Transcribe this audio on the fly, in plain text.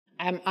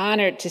I'm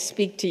honored to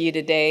speak to you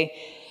today,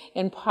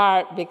 in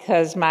part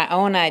because my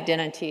own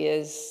identity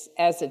is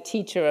as a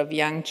teacher of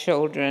young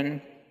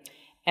children,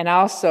 and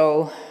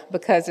also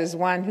because as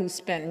one who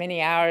spent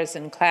many hours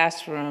in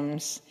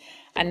classrooms,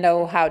 I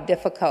know how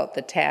difficult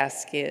the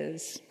task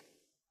is.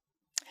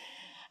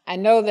 I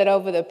know that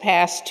over the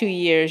past 2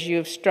 years, you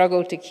have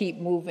struggled to keep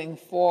moving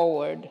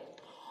forward,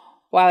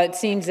 while it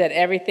seems that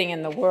everything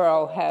in the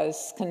world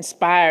has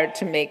conspired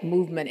to make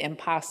movement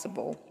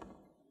impossible.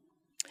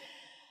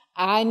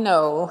 I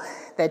know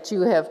that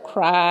you have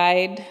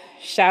cried,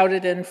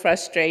 shouted in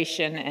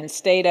frustration, and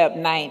stayed up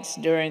nights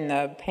during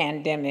the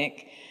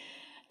pandemic,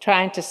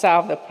 trying to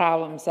solve the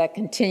problems that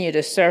continue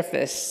to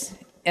surface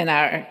in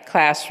our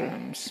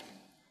classrooms.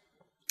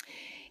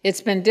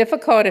 It's been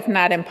difficult, if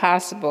not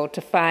impossible,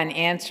 to find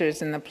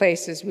answers in the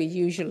places we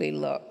usually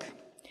look.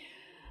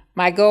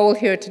 My goal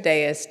here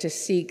today is to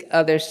seek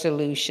other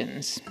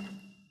solutions.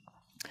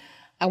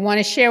 I want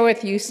to share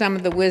with you some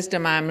of the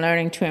wisdom I'm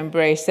learning to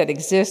embrace that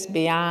exists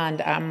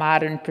beyond our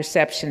modern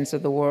perceptions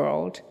of the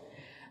world,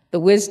 the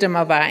wisdom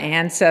of our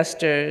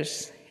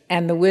ancestors,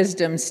 and the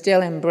wisdom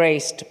still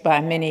embraced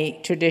by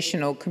many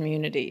traditional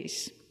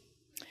communities.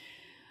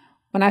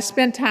 When I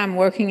spent time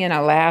working in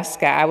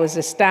Alaska, I was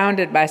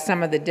astounded by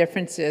some of the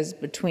differences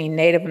between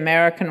Native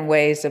American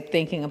ways of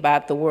thinking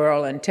about the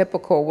world and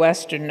typical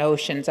Western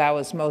notions I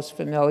was most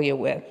familiar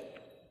with.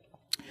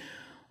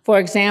 For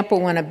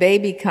example, when a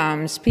baby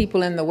comes,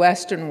 people in the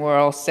Western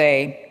world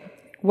say,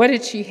 "What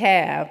did she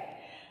have?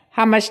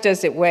 How much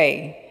does it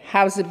weigh?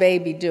 How's the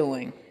baby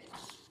doing?"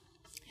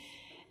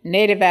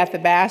 Native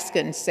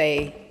Athabascans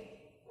say,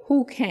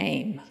 "Who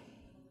came?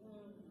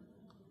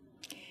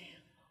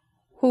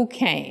 Who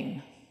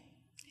came?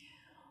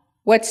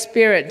 What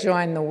spirit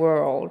joined the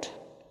world?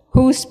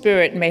 Whose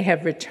spirit may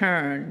have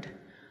returned?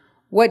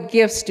 What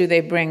gifts do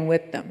they bring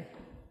with them?"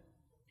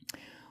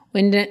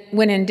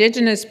 When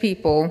Indigenous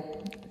people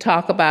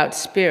talk about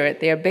spirit,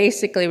 they're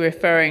basically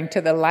referring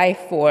to the life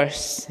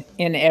force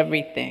in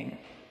everything.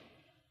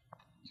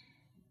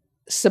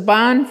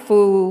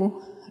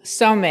 Sabanfu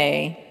Some,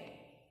 a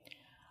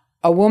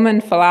woman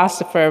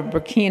philosopher of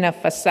Burkina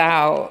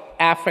Faso,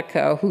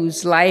 Africa,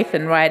 whose life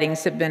and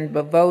writings have been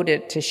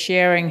devoted to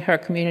sharing her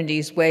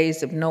community's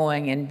ways of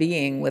knowing and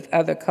being with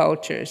other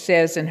cultures,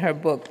 says in her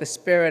book, The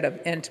Spirit of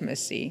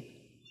Intimacy,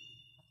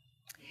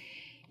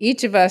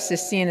 "Each of us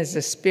is seen as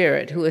a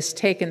spirit who has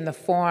taken the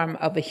form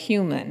of a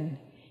human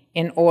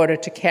in order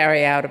to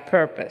carry out a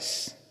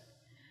purpose."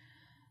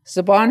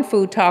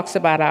 Sabanfu talks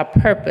about our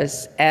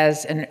purpose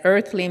as an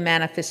earthly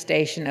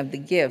manifestation of the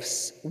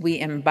gifts we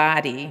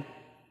embody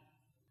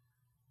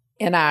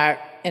in our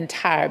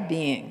entire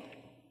being.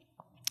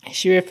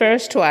 She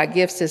refers to our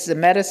gifts as the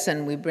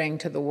medicine we bring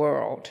to the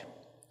world,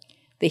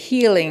 the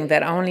healing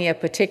that only a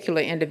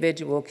particular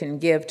individual can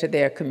give to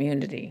their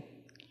community.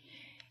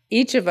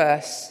 Each of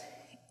us,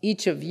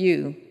 each of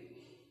you,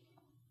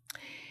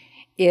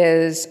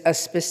 is a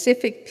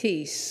specific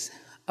piece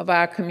of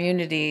our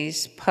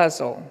community's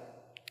puzzle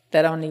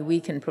that only we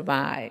can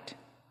provide.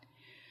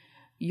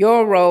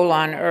 Your role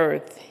on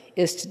earth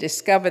is to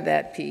discover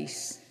that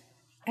piece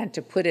and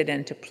to put it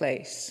into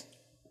place.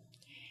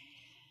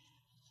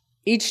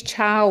 Each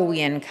child we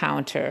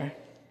encounter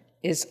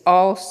is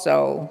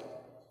also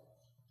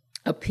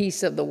a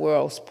piece of the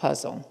world's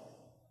puzzle.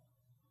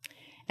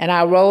 And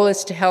our role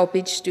is to help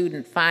each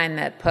student find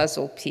that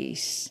puzzle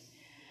piece,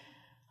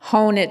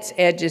 hone its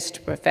edges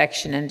to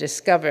perfection, and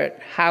discover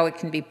how it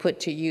can be put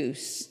to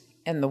use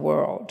in the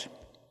world.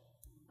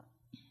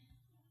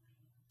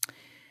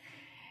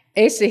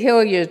 Asa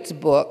Hilliard's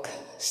book,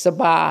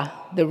 Sabah,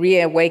 The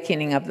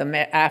Reawakening of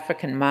the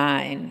African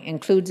Mind,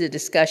 includes a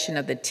discussion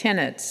of the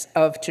tenets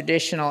of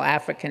traditional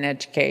African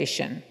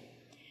education,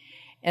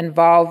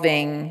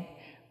 involving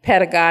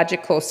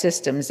pedagogical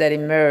systems that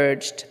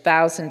emerged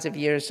thousands of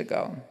years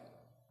ago.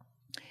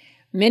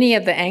 Many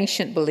of the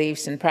ancient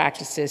beliefs and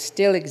practices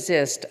still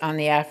exist on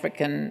the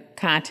African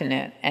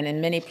continent and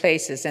in many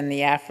places in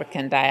the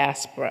African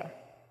diaspora.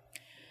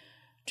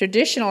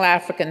 Traditional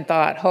African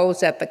thought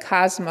holds that the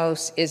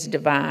cosmos is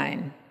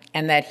divine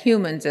and that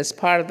humans, as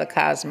part of the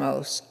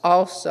cosmos,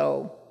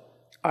 also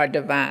are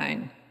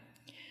divine.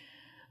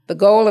 The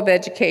goal of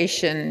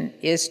education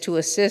is to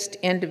assist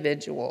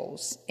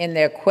individuals in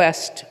their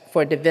quest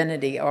for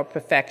divinity or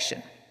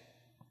perfection.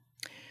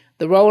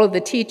 The role of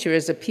the teacher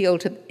is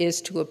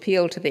to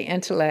appeal to the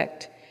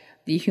intellect,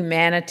 the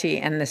humanity,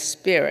 and the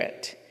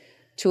spirit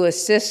to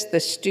assist the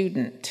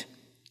student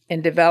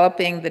in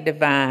developing the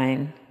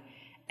divine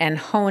and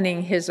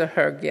honing his or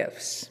her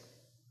gifts.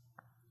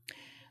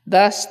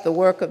 Thus, the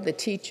work of the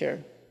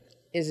teacher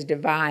is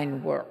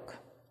divine work.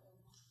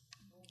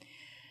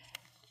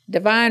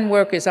 Divine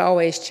work is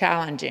always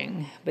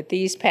challenging, but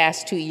these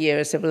past 2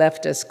 years have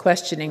left us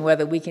questioning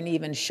whether we can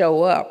even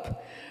show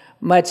up,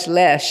 much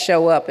less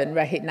show up and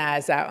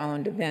recognize our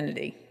own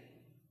divinity.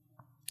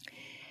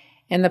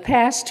 In the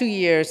past 2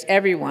 years,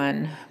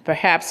 everyone,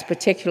 perhaps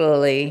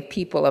particularly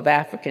people of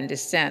African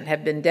descent,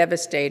 have been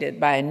devastated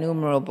by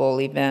innumerable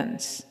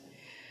events.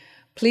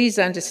 Please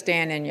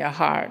understand in your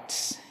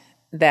hearts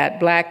that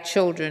Black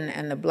children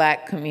and the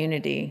Black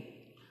community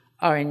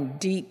are in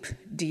deep,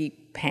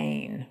 deep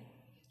pain.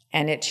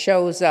 And it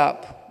shows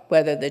up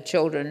whether the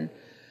children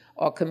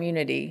or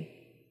community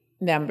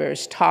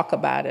members talk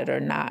about it or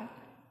not.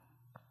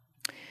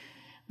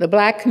 The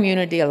Black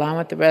community, along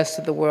with the rest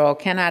of the world,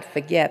 cannot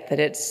forget that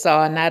it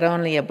saw not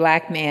only a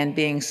Black man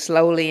being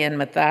slowly and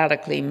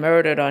methodically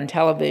murdered on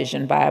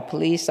television by a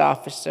police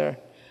officer,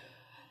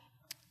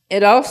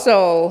 it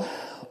also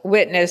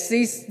witnessed,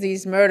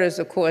 these murders,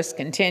 of course,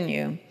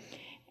 continue,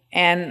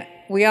 and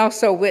we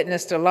also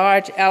witnessed a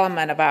large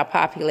element of our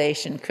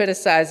population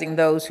criticizing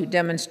those who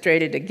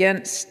demonstrated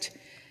against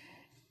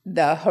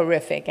the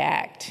horrific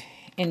act.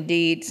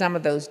 Indeed, some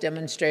of those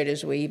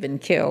demonstrators were even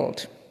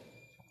killed.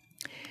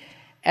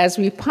 As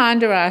we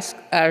ponder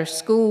our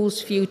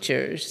schools'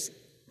 futures,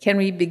 can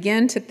we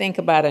begin to think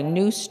about a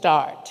new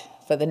start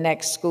for the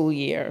next school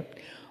year,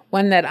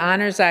 one that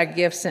honors our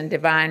gifts and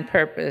divine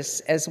purpose,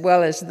 as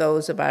well as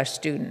those of our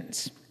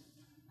students?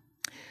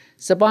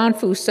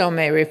 Sobonfu Some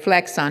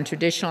reflects on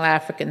traditional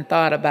African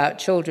thought about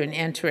children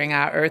entering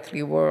our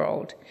earthly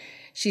world.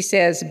 She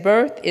says,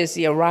 birth is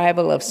the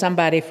arrival of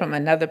somebody from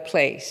another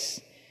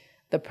place.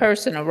 The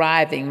person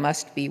arriving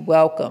must be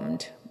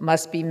welcomed,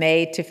 must be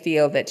made to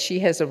feel that she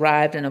has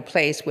arrived in a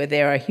place where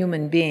there are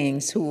human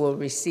beings who will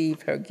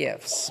receive her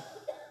gifts.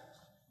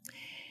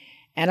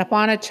 And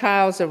upon a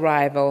child's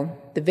arrival,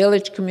 the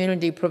village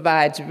community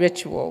provides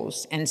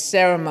rituals and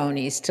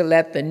ceremonies to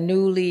let the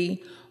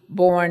newly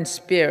born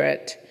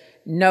spirit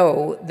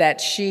know that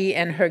she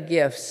and her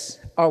gifts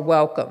are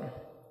welcome.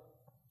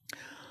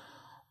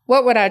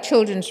 What would our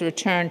children's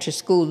return to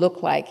school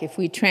look like if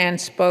we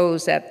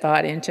transpose that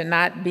thought into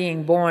not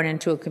being born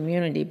into a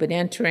community, but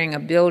entering a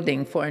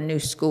building for a new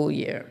school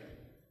year?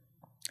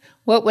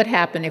 What would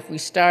happen if we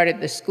started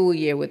the school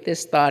year with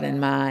this thought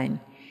in mind?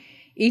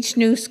 Each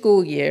new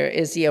school year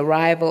is the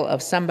arrival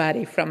of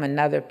somebody from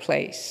another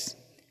place.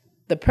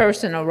 The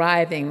person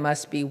arriving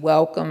must be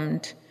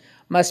welcomed,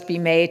 must be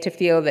made to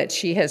feel that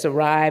she has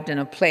arrived in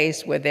a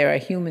place where there are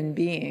human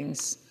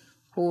beings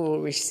who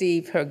will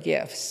receive her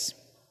gifts.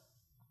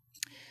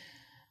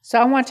 So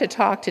I want to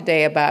talk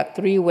today about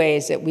 3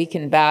 ways that we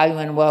can value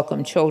and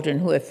welcome children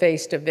who have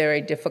faced a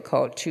very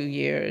difficult 2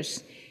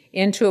 years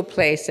into a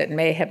place that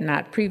may have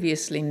not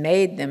previously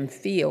made them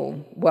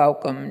feel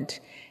welcomed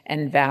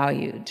and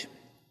valued.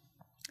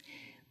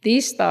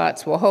 These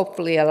thoughts will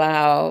hopefully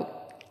allow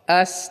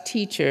us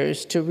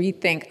teachers to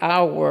rethink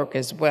our work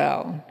as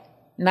well,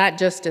 not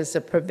just as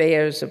the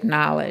purveyors of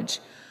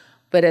knowledge,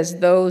 but as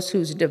those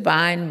whose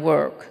divine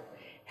work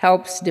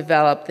helps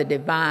develop the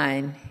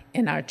divine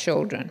in our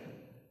children.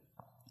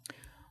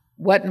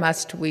 What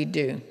must we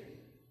do?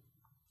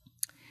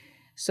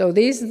 So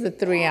these are the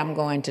 3 I'm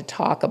going to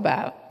talk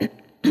about.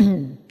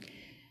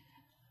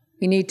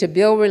 We need to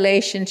build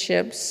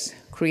relationships,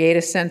 create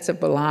a sense of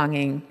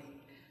belonging,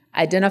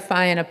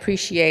 identify and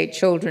appreciate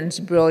children's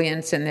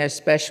brilliance and their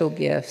special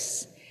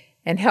gifts,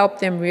 and help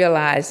them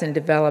realize and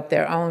develop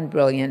their own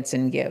brilliance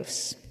and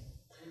gifts.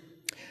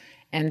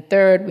 And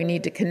 3rd, we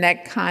need to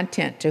connect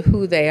content to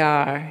who they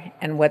are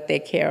and what they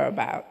care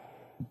about.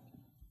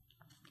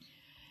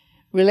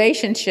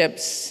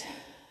 Relationships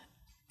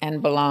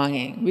and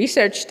belonging.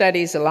 Research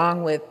studies,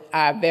 along with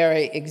our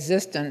very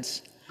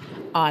existence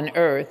on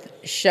Earth,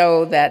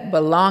 show that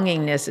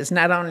belongingness is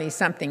not only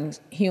something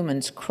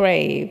humans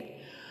crave,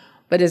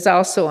 but is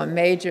also a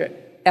major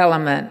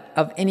element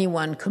of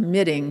anyone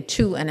committing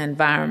to an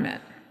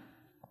environment.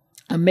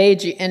 A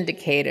major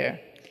indicator,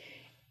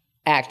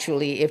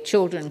 actually, if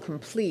children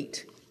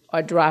complete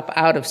or drop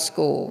out of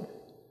school.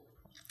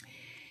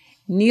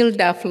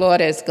 Nilda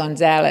Flores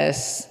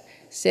Gonzalez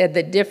said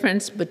the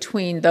difference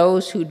between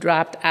those who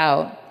dropped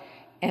out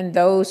and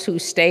those who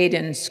stayed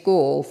in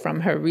school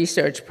from her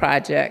research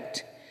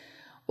project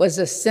was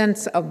a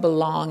sense of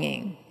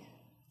belonging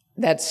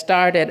that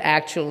started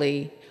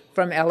actually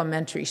from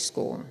elementary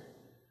school.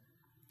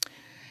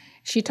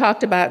 She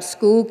talked about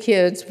school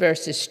kids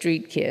versus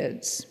street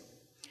kids.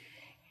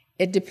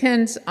 It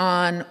depends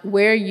on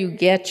where you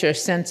get your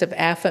sense of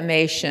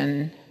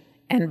affirmation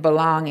and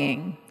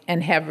belonging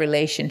and have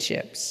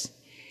relationships.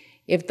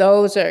 If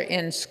those are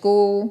in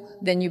school,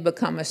 then you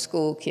become a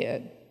school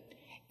kid.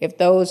 If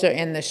those are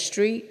in the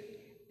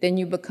street, then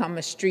you become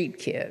a street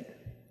kid.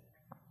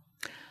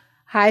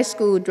 High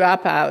school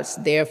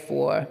dropouts,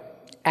 therefore,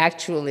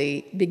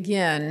 actually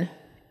begin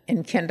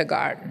in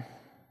kindergarten.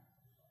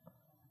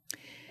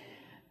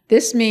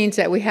 This means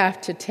that we have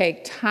to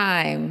take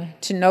time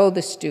to know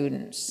the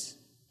students,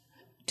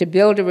 to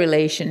build a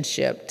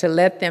relationship, to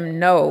let them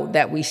know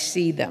that we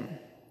see them.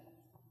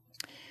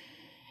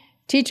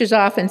 Teachers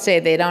often say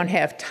they don't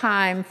have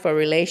time for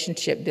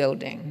relationship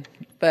building,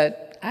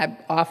 but I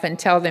often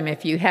tell them,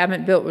 if you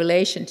haven't built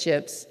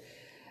relationships,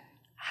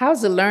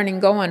 how's the learning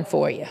going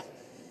for you?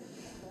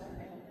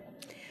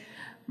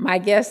 My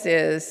guess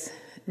is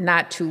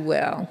not too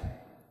well.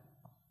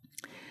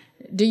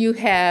 Do you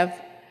have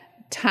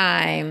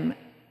time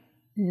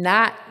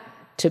not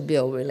to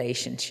build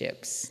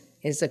relationships,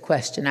 is a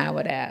question I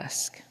would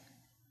ask.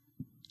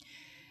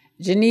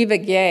 Geneva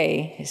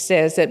Gay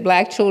says that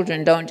Black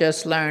children don't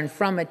just learn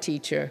from a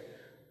teacher,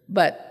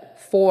 but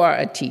for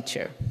a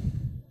teacher.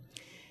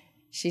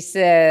 She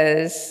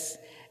says,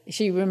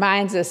 she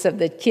reminds us of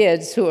the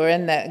kids who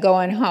are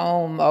going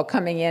home or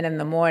coming in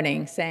the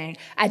morning saying,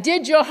 "I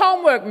did your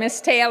homework, Miss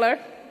Taylor.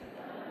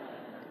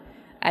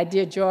 I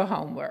did your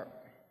homework."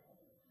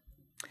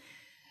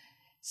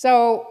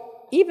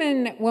 So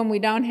even when we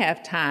don't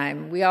have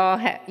time, we all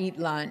eat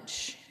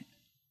lunch.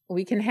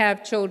 We can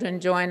have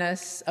children join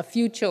us, a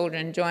few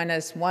children join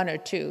us, one or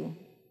two,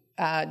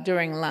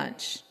 during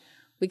lunch.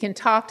 We can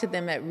talk to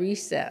them at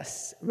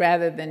recess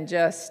rather than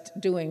just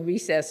doing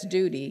recess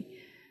duty.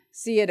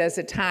 See it as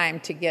a time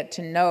to get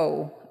to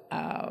know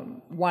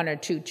one or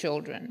two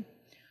children.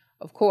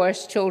 Of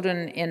course,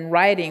 children in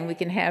writing, we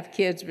can have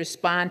kids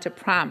respond to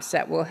prompts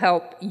that will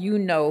help you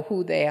know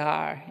who they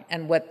are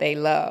and what they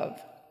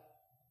love.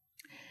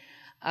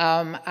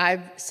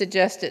 I've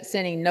suggested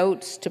sending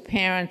notes to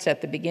parents at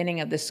the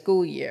beginning of the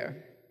school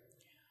year.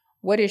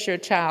 What is your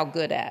child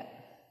good at?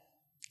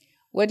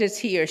 What does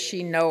he or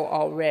she know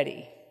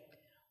already?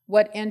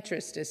 What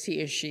interests does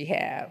he or she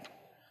have?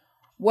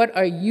 What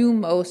are you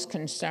most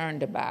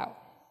concerned about?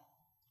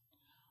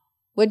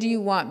 What do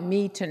you want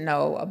me to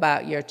know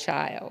about your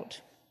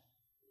child?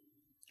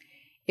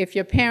 If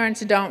your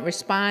parents don't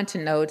respond to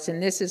notes,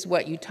 and this is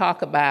what you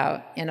talk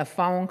about in a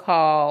phone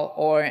call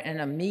or in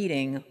a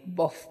meeting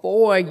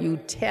before you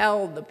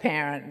tell the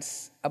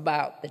parents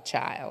about the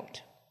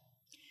child.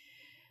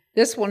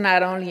 This will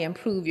not only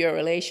improve your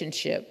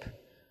relationship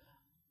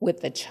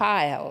with the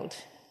child,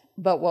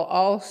 but will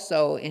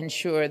also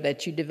ensure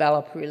that you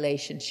develop a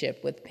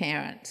relationship with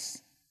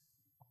parents.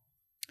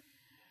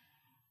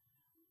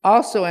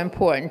 Also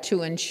important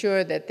to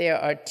ensure that there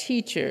are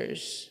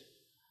teachers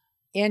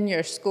in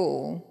your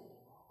school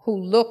who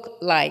look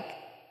like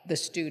the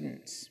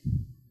students.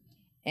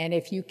 And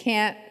if you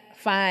can't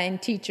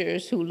find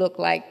teachers who look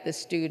like the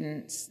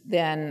students,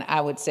 then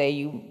I would say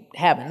you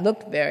haven't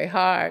looked very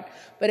hard.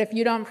 But if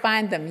you don't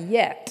find them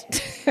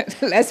yet,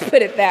 let's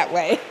put it that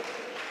way,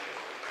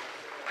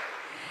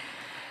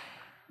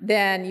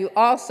 then you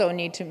also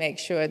need to make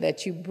sure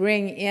that you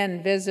bring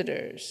in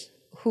visitors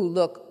who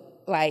look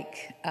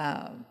like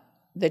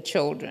the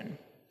children.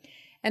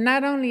 And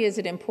not only is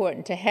it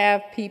important to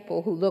have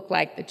people who look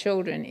like the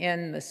children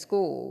in the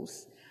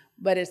schools,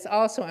 but it's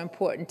also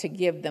important to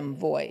give them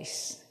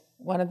voice.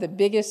 One of the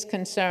biggest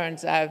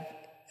concerns I've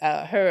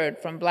heard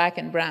from Black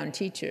and brown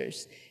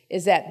teachers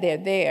is that they're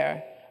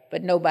there,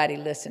 but nobody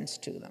listens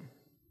to them.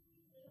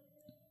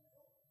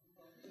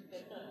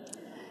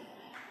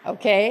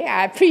 Okay,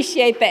 I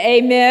appreciate the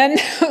amen.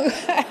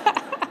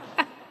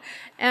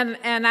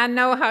 And I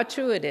know how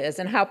true it is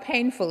and how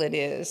painful it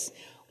is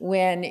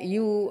when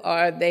you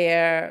are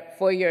there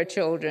for your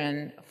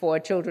children, for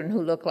children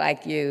who look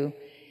like you,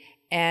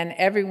 and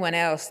everyone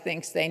else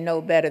thinks they know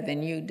better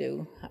than you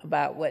do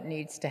about what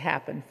needs to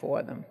happen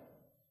for them.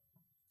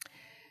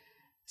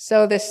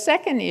 So the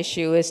second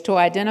issue is to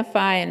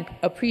identify and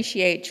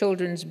appreciate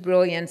children's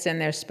brilliance and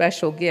their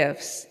special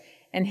gifts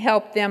and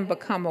help them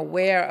become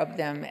aware of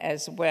them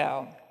as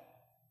well.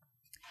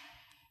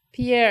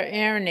 Pierre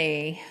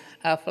Ernie,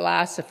 a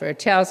philosopher,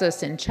 tells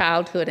us in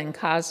Childhood and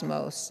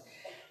Cosmos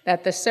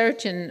that the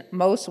search in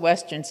most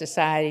Western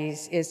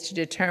societies is to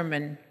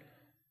determine,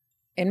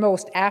 in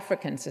most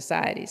African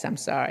societies,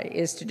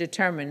 is to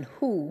determine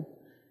who,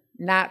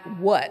 not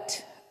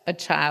what, a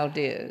child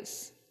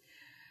is.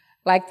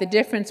 Like the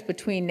difference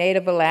between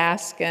Native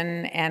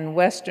Alaskan and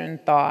Western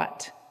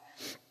thought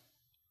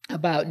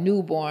about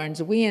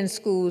newborns, we in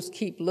schools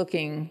keep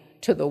looking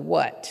to the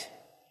what.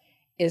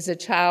 Is a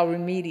child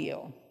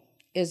remedial?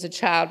 Is a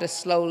child a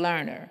slow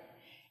learner?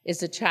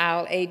 Is a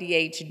child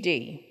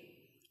ADHD?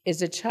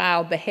 Is a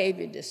child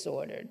behavior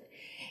disordered?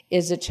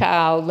 Is a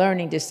child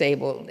learning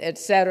disabled, et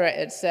cetera,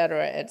 et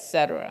cetera, et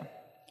cetera.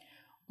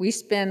 We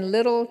spend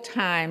little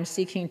time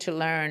seeking to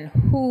learn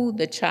who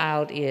the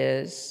child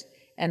is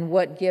and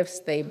what gifts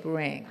they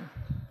bring.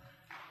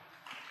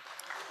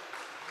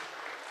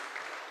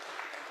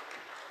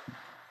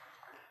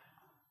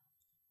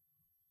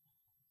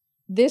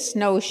 This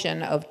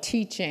notion of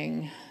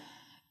teaching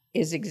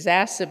is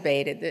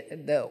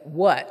exacerbated, the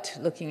what,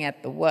 looking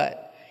at the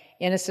what,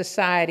 in a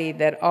society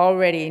that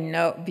already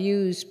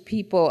views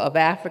people of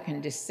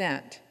African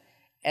descent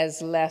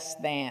as less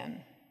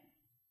than.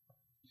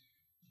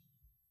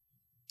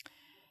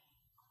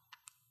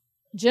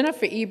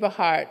 Jennifer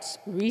Eberhardt's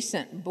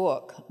recent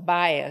book,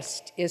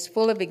 Biased, is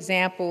full of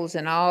examples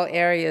in all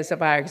areas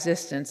of our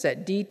existence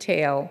that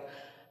detail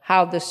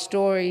how the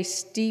stories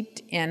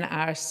steeped in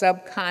our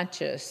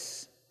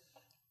subconscious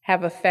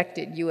have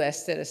affected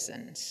U.S.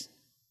 citizens.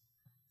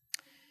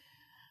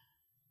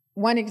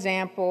 One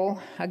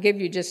example, I'll give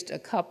you just a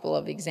couple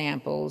of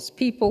examples.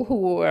 People who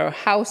were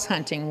house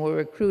hunting were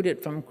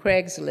recruited from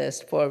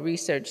Craigslist for a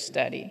research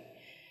study.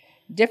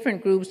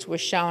 Different groups were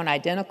shown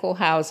identical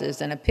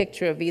houses and a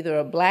picture of either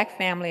a Black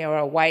family or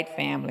a white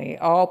family,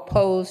 all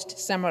posed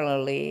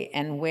similarly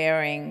and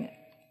wearing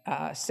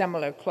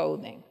similar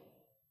clothing.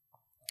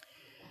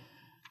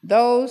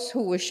 Those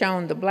who were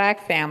shown the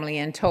black family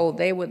and told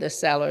they were the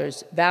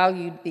sellers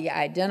valued the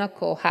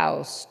identical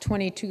house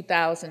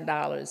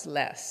 $22,000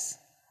 less.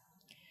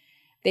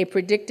 They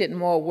predicted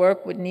more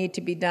work would need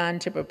to be done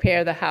to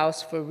prepare the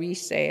house for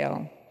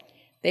resale.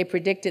 They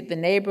predicted the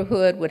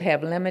neighborhood would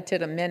have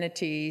limited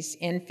amenities,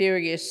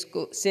 inferior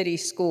city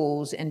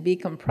schools, and be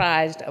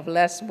comprised of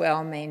less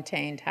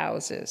well-maintained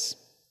houses.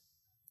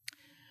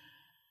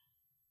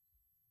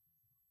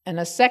 In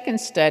a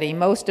second study,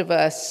 most of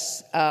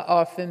us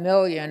are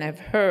familiar and have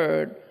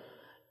heard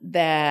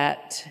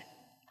that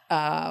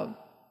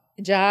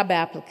job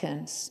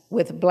applicants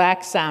with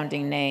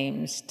black-sounding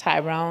names,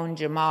 Tyrone,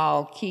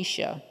 Jamal,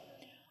 Keisha,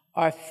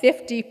 are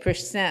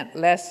 50%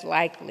 less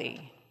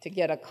likely to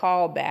get a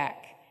call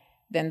back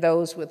than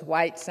those with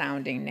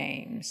white-sounding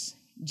names,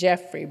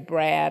 Jeffrey,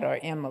 Brad, or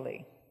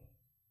Emily.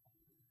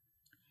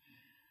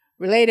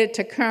 Related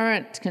to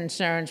current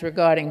concerns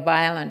regarding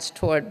violence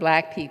toward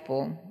black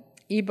people,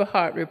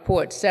 Eberhardt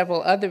reports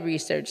several other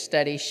research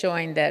studies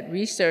showing that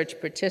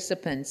research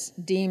participants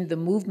deemed the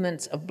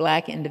movements of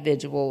black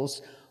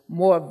individuals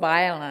more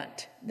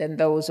violent than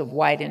those of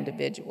white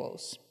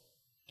individuals.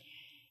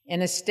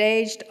 In a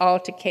staged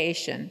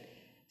altercation,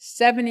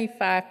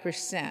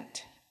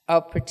 75%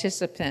 of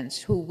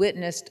participants who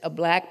witnessed a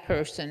black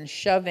person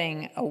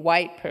shoving a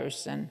white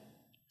person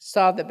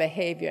saw the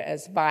behavior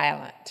as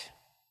violent.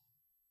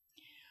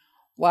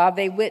 When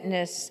they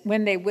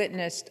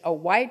witnessed a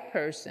white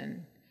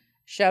person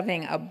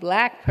shoving a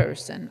black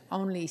person,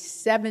 only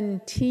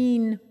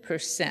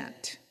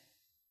 17%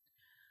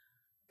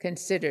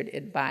 considered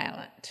it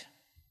violent.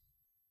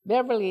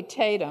 Beverly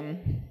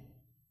Tatum,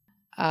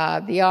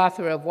 the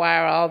author of Why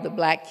Are All the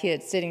Black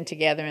Kids Sitting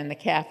Together in the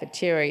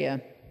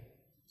Cafeteria,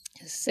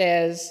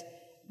 says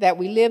that if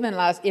we live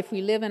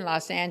in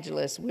Los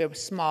Angeles, we're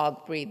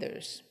smog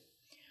breathers.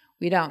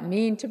 We don't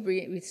mean to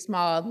breathe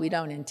smog. We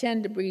don't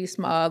intend to breathe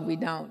smog. We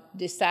don't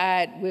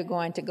decide we're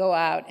going to go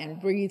out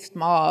and breathe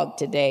smog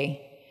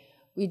today.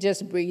 We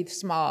just breathe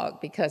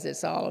smog because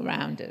it's all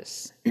around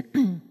us.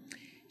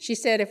 She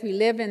said if we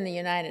live in the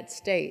United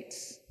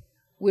States,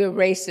 we're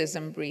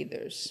racism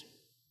breathers.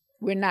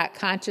 We're not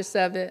conscious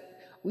of it.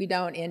 We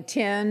don't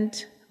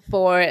intend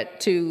for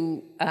it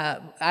to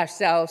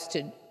ourselves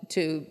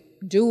to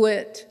do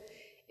it.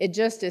 It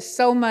just is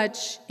so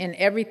much in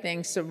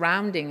everything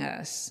surrounding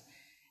us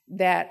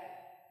that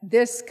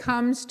this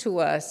comes to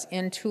us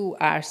into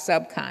our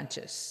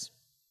subconscious.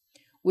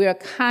 We are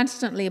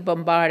constantly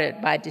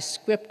bombarded by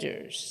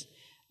descriptors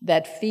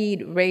that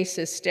feed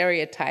racist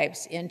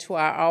stereotypes into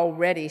our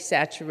already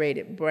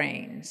saturated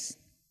brains.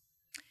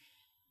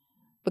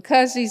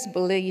 Because these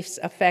beliefs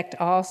affect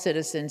all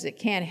citizens, it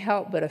can't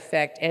help but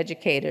affect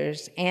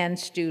educators and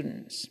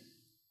students.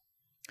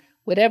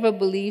 Whatever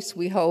beliefs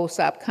we hold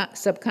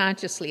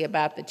subconsciously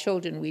about the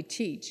children we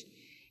teach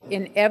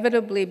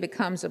inevitably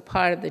becomes a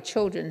part of the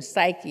children's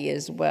psyche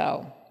as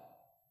well.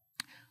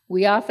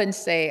 We often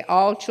say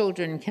all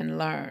children can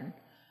learn.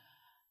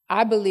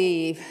 I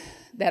believe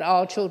that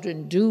all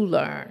children do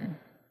learn.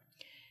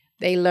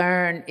 They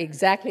learn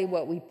exactly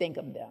what we think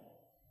of them.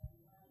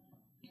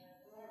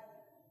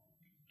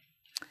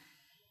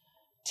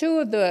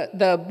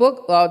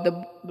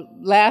 The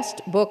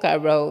last book I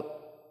wrote,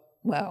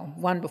 well,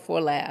 one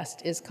before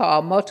last, is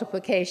called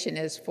Multiplication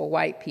is for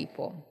White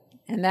People.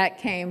 And that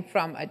came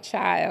from a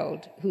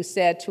child who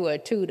said to a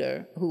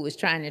tutor who was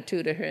trying to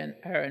tutor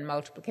her in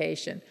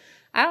multiplication,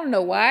 I don't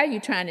know why you're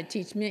trying to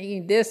teach me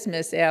this,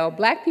 Miss L.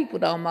 Black people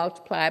don't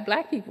multiply.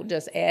 Black people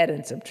just add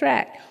and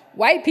subtract.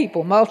 White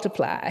people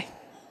multiply.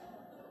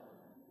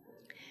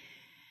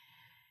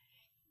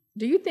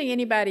 Do you think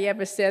anybody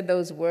ever said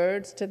those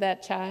words to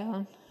that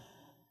child?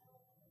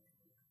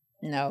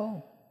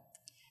 No,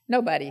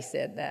 nobody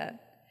said that.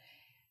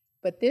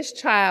 But this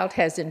child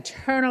has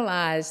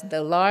internalized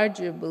the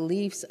larger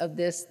beliefs of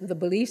the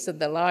beliefs of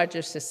the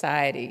larger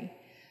society,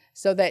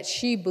 so that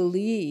she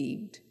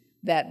believed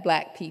that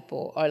Black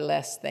people are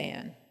less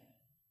than.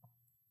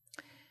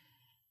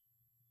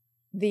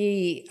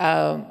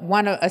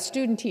 A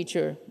student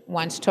teacher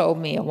once told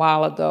me a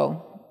while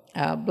ago,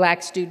 a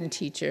Black student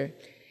teacher,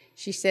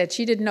 she said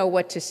she didn't know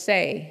what to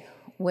say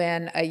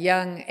when a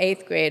young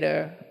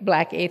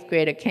Black eighth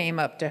grader came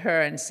up to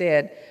her and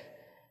said,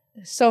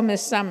 so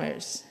Miss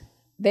Summers,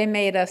 they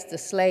made us the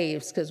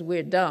slaves because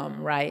we're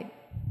dumb, right?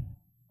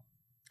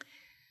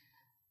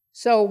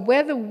 So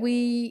whether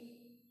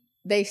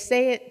they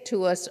say it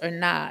to us or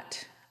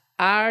not,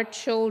 our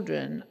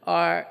children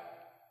are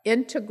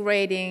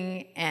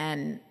integrating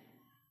and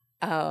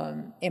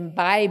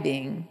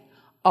imbibing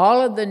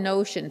all of the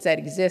notions that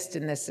exist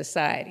in this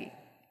society.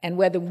 And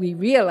whether we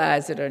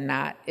realize it or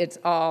not, it's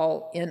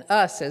all in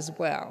us as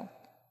well.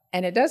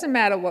 And it doesn't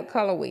matter what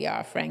color we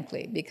are,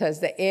 frankly, because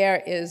the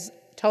air is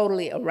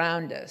totally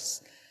around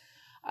us.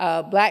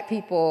 Black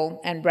people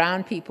and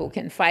brown people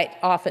can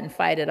often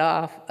fight it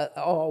off,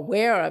 or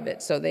aware of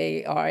it, so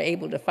they are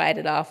able to fight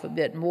it off a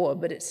bit more,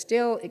 but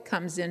it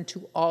comes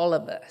into all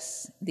of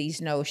us,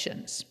 these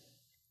notions.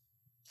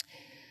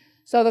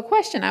 So the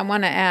question I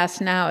want to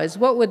ask now is,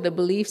 what would the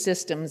belief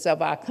systems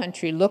of our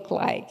country look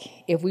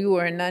like if we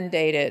were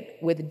inundated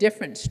with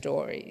different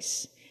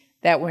stories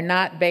that were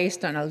not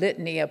based on a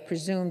litany of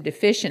presumed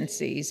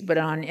deficiencies, but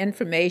on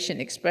information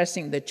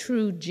expressing the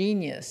true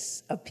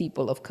genius of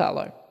people of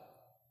color?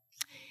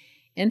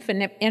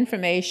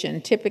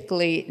 Information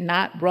typically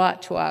not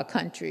brought to our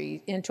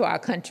country, into our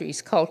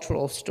country's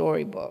cultural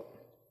storybook.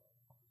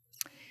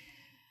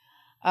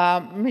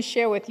 I'm going to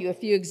share with you a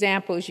few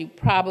examples you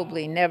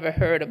probably never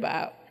heard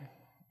about.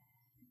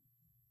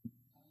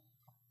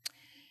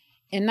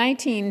 In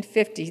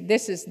 1950,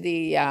 this is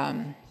the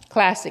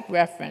classic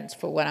reference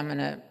for what I'm going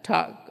to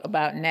talk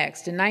about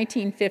next. In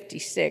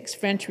 1956,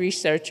 French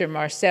researcher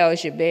Marcel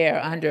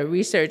Gibert, under a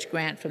research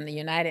grant from the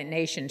United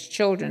Nations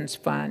Children's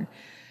Fund,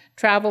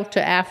 traveled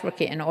to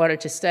Africa in order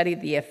to study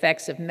the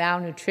effects of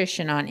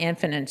malnutrition on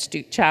infant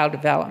and child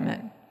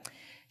development.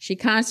 She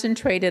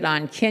concentrated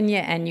on Kenya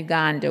and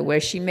Uganda,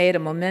 where she made a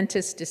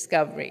momentous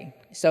discovery.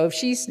 So if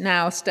she's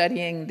now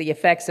studying the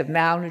effects of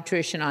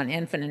malnutrition on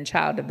infant and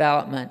child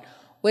development,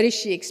 what is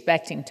she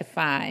expecting to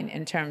find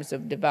in terms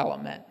of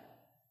development?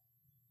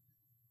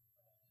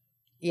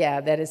 Yeah,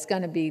 that it's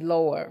going to be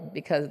lower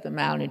because of the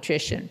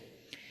malnutrition.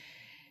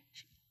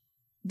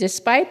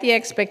 Despite the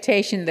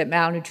expectation that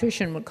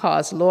malnutrition would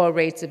cause lower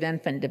rates of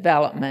infant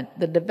development,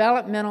 the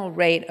developmental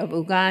rate of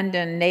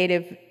Ugandan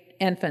native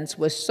infants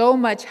was so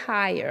much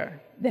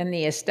higher than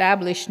the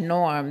established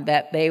norm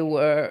that they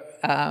were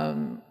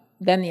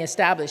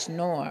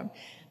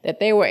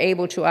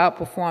able to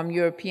outperform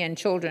European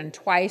children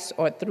twice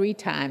or 3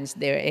 times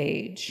their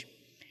age.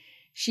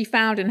 She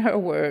found, in her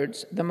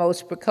words, the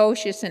most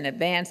precocious and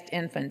advanced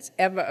infants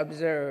ever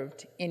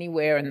observed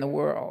anywhere in the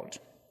world.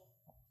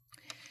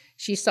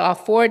 She saw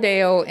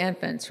 4-day-old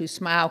infants who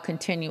smiled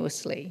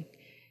continuously.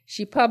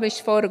 She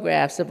published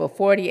photographs of a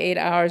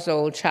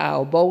 48-hours-old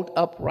child bolt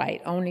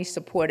upright, only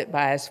supported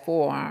by his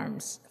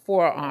forearms,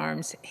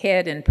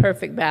 head in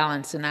perfect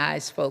balance and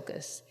eyes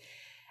focused.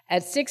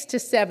 At 6 to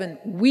 7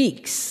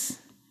 weeks,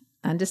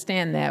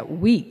 understand that,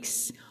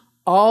 weeks,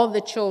 all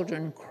the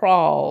children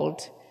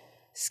crawled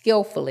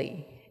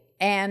skillfully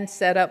and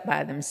set up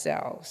by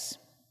themselves.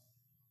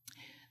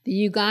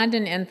 The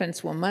Ugandan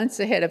infants were months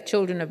ahead of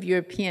children of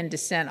European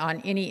descent on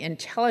any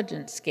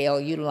intelligence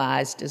scale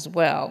utilized as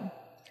well.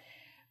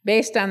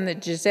 Based on the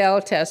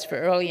Giselle test for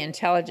early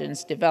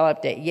intelligence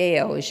developed at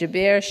Yale,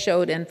 Gibert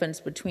showed infants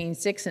between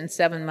 6 and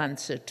 7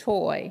 months a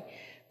toy,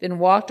 then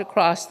walked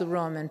across the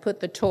room and put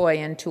the toy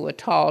into a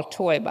tall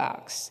toy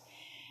box.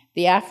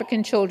 The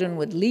African children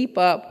would leap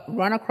up,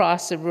 run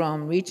across the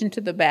room, reach into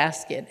the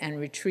basket, and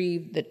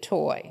retrieve the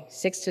toy.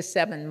 6 to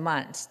 7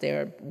 months,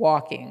 they're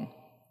walking.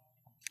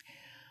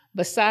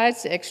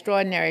 Besides the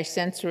extraordinary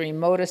sensory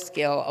motor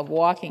skill of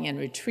walking and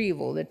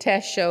retrieval, the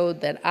test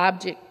showed that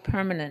object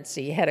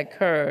permanency had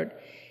occurred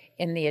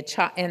in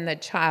the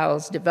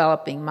child's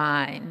developing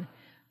mind,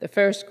 the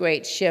first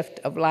great shift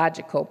of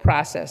logical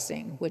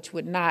processing, which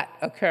would not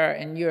occur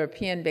in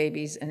European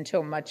babies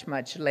until much,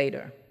 much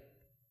later.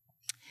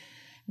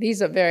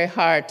 These are very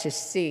hard to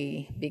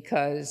see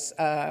because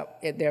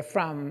they're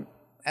from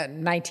a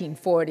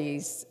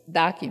 1940s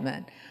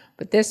document.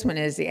 But this one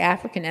is the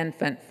African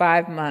infant,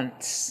 5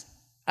 months,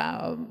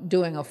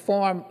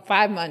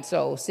 5 months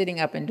old, sitting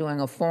up and doing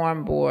a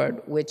form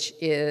board, which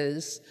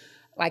is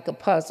like a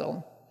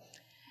puzzle,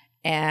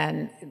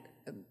 and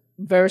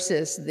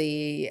versus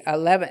the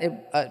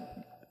a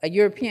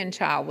European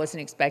child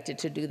wasn't expected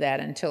to do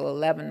that until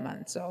 11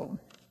 months old.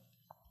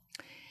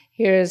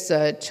 Here's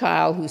a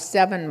child who's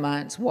 7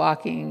 months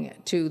walking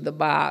to the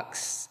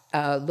box,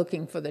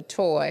 looking for the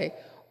toy,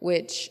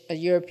 which a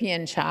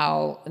European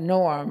child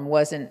norm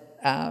wasn't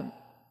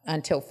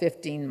until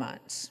 15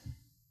 months.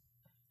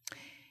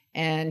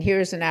 And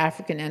here's an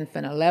African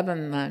infant,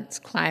 11 months,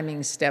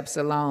 climbing steps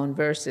alone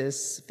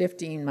versus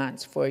 15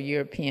 months for a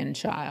European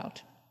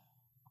child.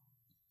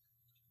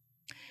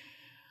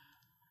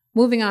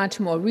 Moving on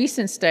to more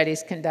recent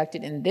studies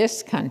conducted in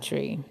this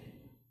country.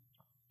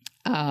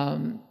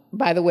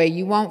 By the way,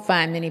 you won't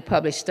find many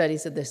published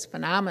studies of this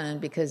phenomenon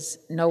because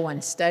no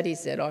one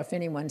studies it, or if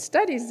anyone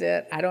studies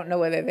it, I don't know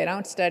whether they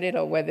don't study it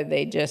or whether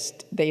they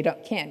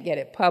can't get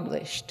it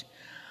published.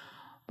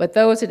 But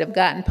those that have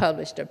gotten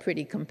published are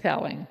pretty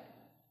compelling.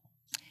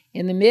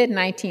 In the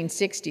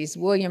mid-1960s,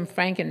 William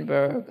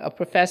Frankenberg, a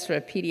professor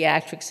of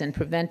pediatrics and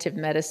preventive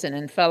medicine,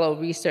 and fellow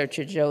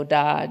researcher Joe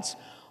Dodds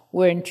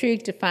were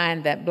intrigued to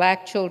find that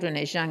Black children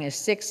as young as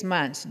 6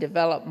 months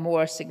develop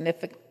more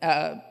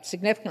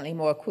significantly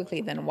more quickly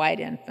than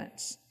white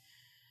infants.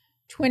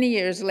 20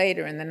 years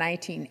later, in the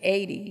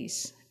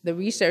 1980s, the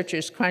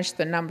researchers crunched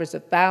the numbers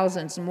of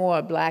thousands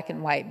more Black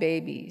and white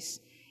babies.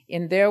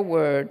 In their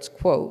words,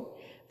 quote,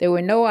 "There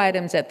were no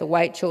items that the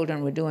white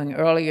children were doing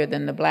earlier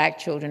than the Black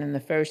children in the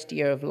first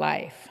year of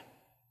life.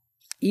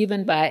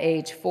 Even by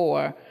age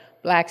 4,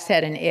 Blacks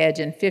had an edge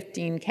in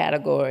 15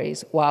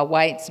 categories, while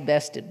whites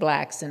bested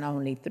Blacks in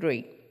only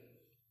 3.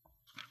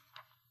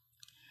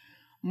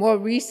 More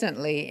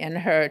recently, in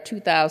her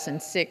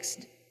 2006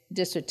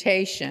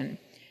 dissertation,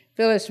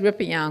 Phyllis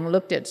Rippeyong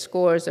looked at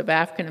scores of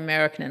African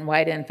American and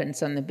white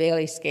infants on the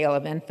Bailey scale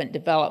of infant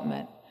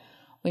development.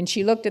 When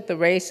she looked at the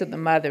race of the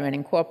mother and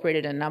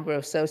incorporated a number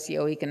of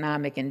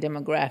socioeconomic and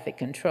demographic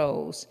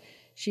controls,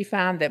 she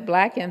found that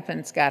Black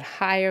infants got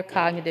higher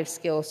cognitive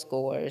skill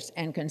scores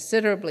and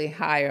considerably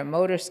higher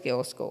motor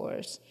skill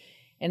scores.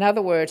 In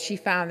other words, she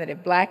found that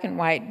if Black and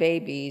white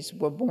babies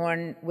were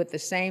born with the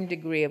same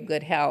degree of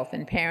good health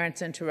and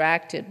parents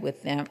interacted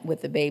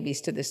with the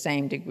babies to the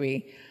same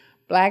degree,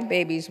 Black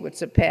babies would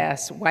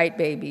surpass white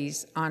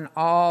babies on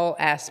all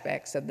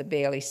aspects of the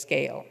Bailey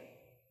scale.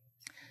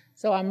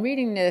 So I'm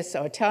reading this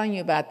or telling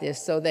you about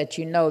this so that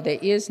you know there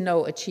is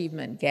no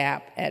achievement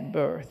gap at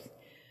birth,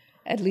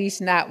 at least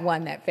not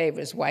one that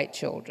favors white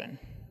children.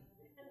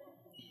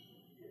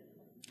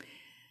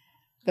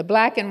 The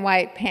Black and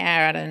white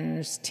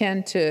patterns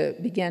tend to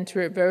begin to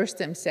reverse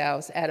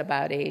themselves at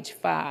about age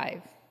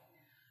 5.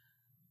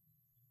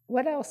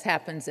 What else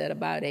happens at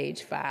about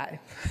age 5?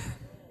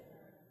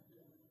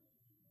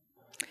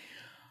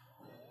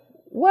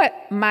 What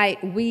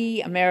might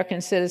we,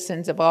 American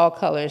citizens of all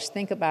colors,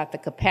 think about the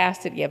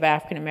capacity of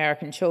African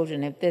American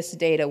children if this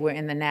data were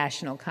in the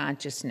national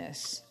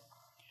consciousness?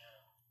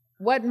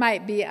 What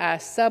might be our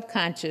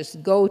subconscious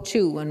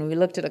go-to when we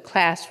looked at a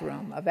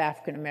classroom of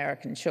African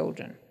American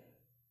children?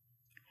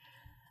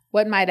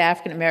 What might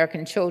African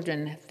American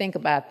children think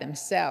about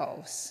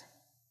themselves?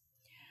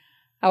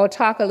 I will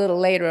talk a little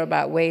later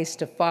about ways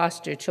to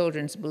foster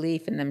children's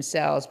belief in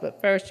themselves,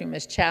 but first we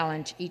must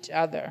challenge each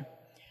other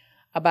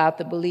about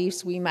the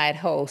beliefs we might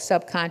hold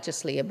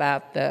subconsciously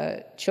about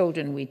the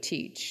children we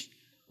teach,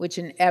 which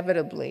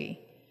inevitably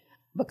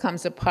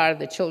becomes a part of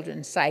the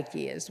children's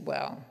psyche as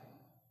well.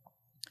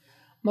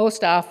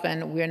 Most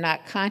often, we're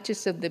not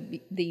conscious of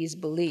these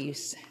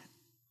beliefs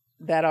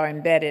that are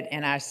embedded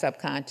in our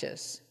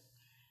subconscious.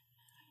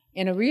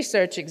 In a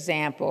research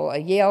example, a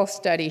Yale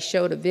study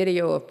showed a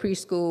video of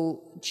preschool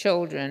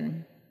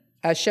children,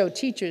 showed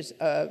teachers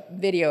a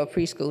video of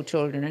preschool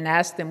children and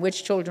asked them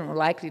which children were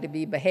likely to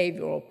be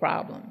behavioral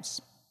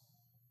problems.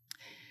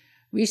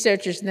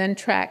 Researchers then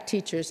tracked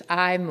teachers'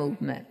 eye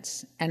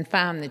movements and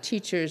found the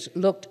teachers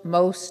looked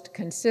most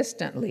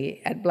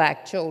consistently at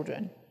Black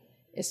children,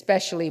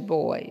 especially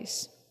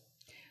boys,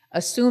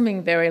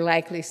 assuming very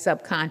likely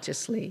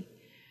subconsciously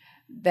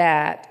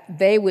that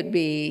they would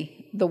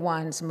be the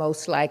ones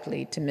most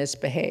likely to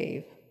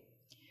misbehave.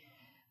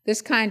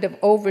 This kind of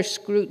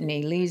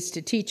over-scrutiny leads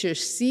to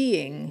teachers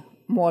seeing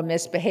more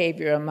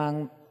misbehavior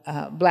among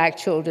Black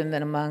children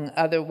than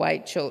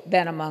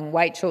among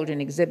white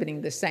children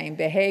exhibiting the same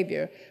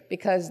behavior,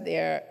 because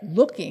they're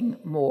looking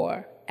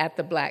more at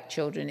the Black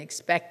children,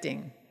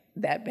 expecting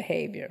that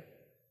behavior.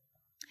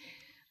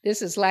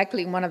 This is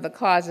likely one of the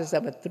causes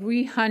of a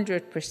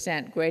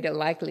 300% greater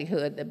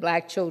likelihood that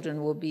Black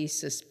children will be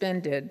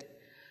suspended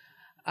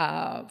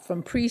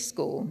from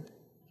preschool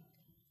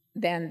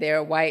than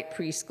their white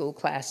preschool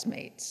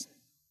classmates.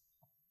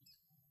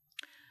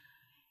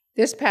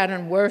 This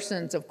pattern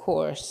worsens, of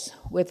course,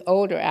 with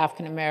older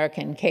African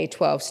American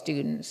K-12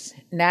 students.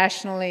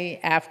 Nationally,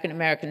 African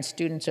American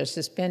students are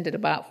suspended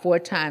about 4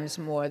 times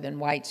more than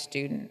white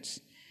students.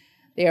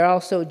 They are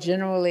also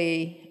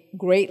generally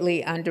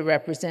greatly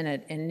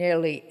underrepresented in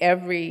nearly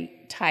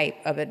every type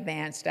of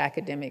advanced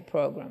academic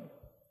program.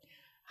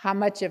 How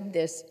much of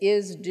this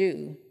is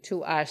due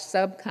to our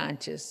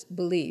subconscious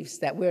beliefs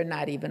that we're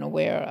not even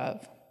aware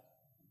of?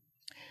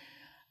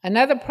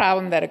 Another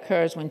problem that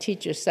occurs when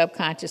teachers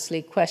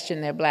subconsciously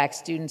question their Black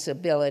students'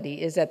 ability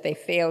is that they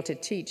fail to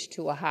teach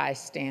to a high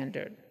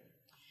standard.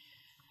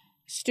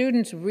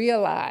 Students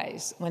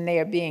realize when they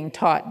are being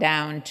taught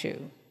down to.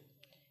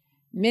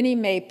 Many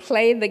may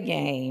play the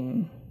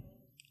game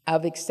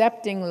of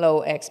accepting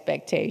low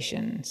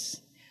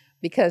expectations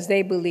because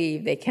they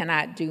believe they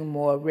cannot do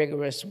more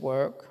rigorous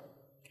work,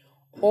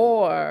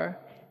 or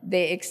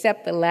they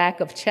accept the lack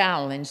of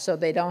challenge so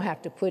they don't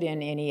have to put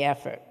in any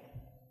effort.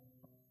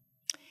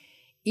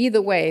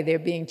 Either way, they're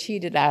being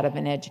cheated out of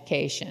an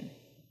education.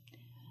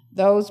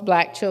 Those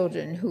Black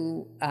children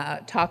who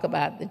talk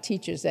about the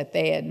teachers that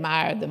they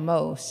admire the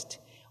most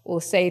will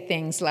say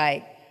things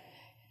like,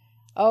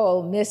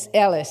 "Oh, Miss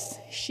Ellis,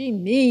 she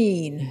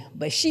mean,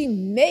 but she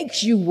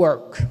makes you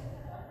work.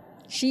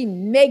 She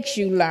makes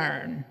you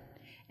learn."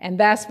 And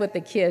that's what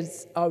the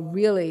kids are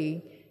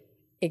really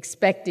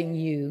expecting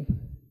you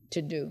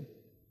to do.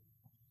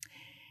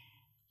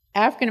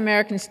 African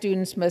American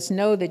students must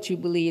know that you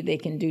believe they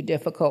can do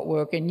difficult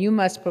work, and you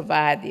must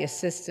provide the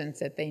assistance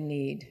that they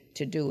need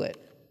to do it.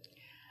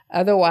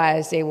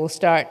 Otherwise, they will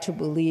start to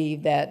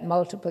believe that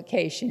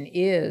multiplication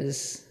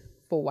is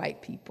for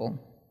white people.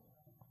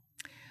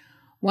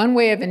 One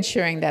way of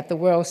ensuring that the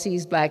world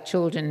sees Black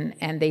children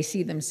and they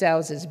see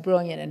themselves as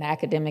brilliant and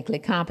academically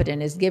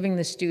competent is giving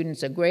the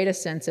students a greater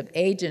sense of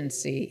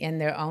agency in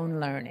their own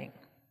learning.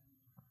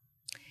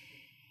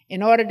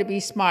 In order to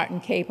be smart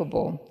and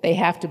capable, they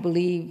have to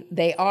believe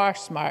they are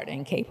smart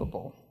and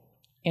capable.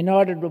 In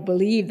order to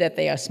believe that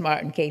they are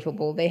smart and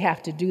capable, they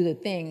have to do the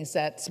things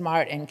that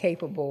smart and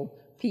capable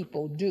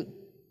people do.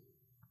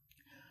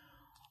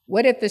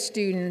 What if the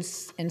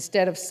students,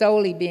 instead of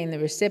solely being the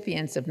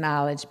recipients of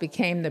knowledge,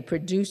 became the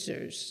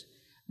producers,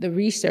 the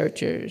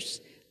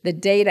researchers, the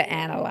data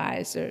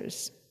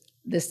analyzers,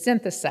 the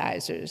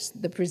synthesizers,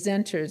 the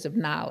presenters of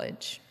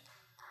knowledge?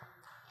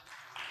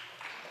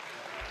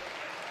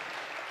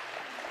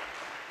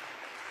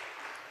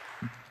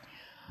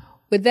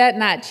 Would that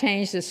not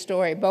change the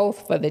story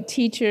both for the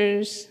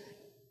teachers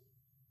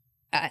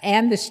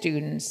and the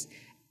students,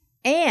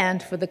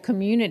 and for the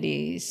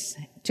communities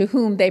to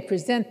whom they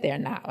present their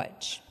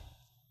knowledge?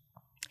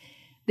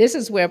 This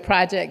is where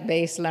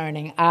project-based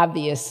learning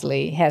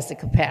obviously has the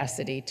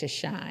capacity to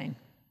shine.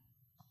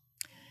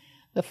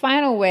 The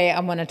final way I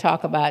want to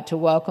talk about to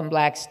welcome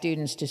Black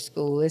students to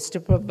school is to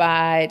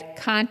provide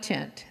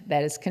content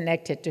that is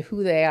connected to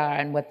who they are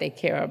and what they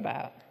care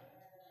about.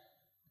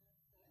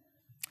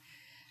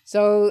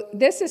 So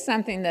this is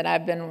something that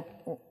I've been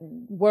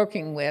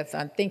working with,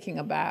 thinking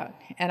about,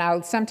 and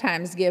I'll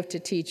sometimes give to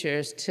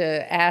teachers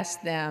to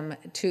ask them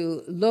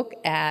to look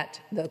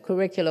at the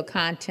curricular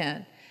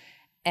content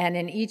and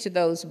in each of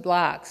those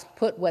blocks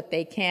put what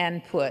they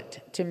can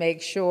put to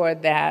make sure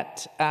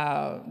that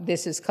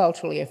this is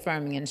culturally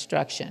affirming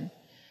instruction.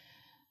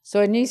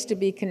 So it needs to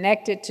be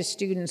connected to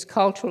students'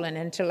 cultural and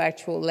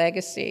intellectual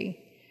legacy,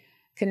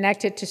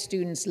 connected to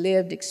students'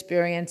 lived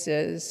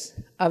experiences,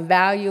 of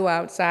value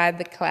outside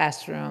the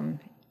classroom,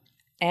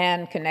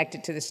 and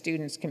connected to the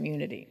students'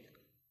 community.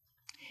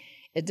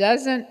 It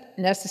doesn't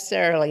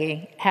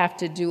necessarily have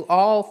to do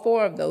all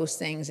four of those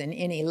things in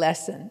any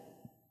lesson,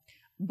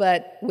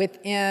 but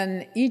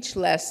within each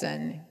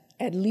lesson,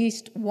 at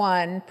least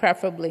one,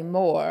 preferably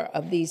more,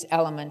 of these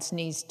elements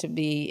needs to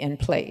be in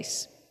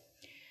place.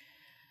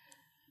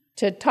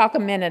 To talk a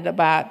minute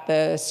about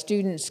the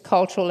students'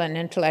 cultural and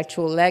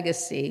intellectual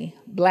legacy,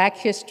 Black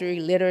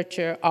history,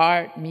 literature,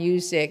 art,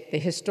 music, the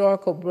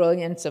historical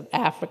brilliance of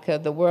Africa,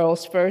 the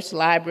world's first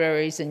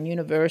libraries and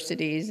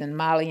universities in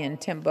Mali and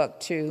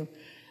Timbuktu,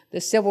 the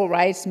civil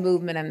rights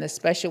movement and the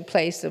special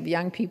place of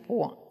young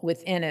people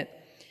within it.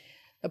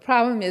 The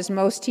problem is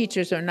most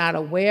teachers are not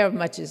aware of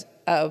much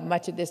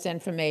of this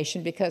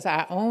information because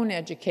our own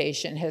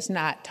education has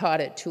not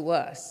taught it to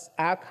us.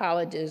 Our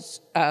college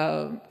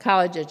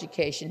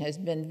education has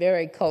been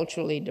very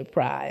culturally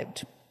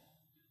deprived.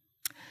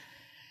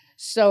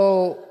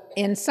 So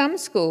in some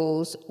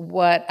schools,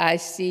 what I've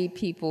seen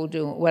people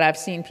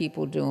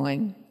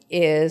doing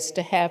is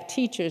to have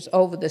teachers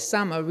over the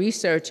summer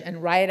research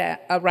and write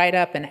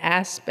up an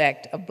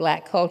aspect of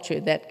Black culture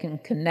that can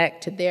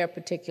connect to their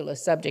particular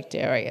subject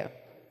area.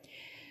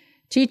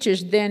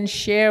 Teachers then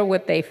share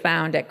what they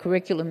found at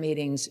curriculum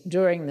meetings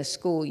during the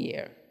school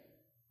year.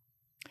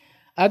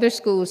 Other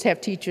schools have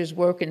teachers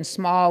work in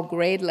small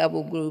grade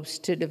level groups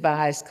to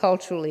devise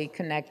culturally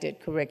connected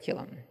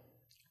curriculum.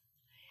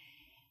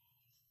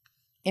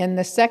 In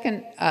the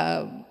second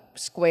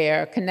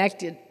square,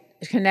 connect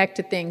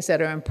to things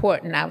that are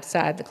important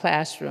outside the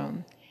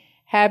classroom.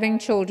 Having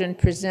children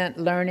present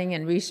learning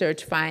and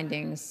research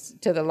findings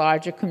to the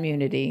larger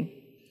community.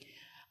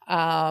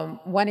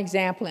 One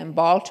example in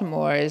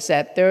Baltimore is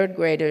that third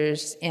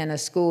graders in a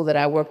school that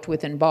I worked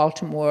with in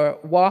Baltimore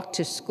walked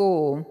to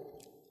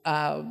school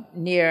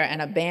near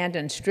an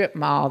abandoned strip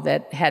mall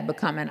that had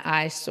become an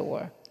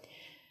eyesore.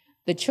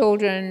 The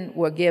children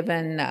were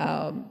given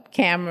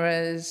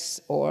cameras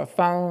or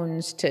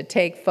phones to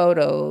take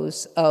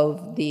photos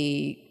of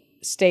the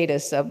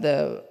status of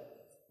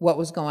what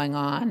was going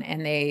on,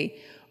 and they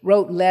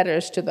wrote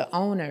letters to the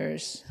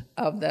owners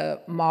of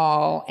the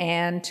mall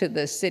and to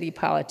the city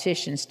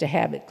politicians to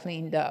have it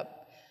cleaned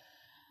up.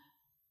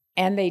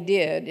 And they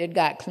did, it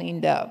got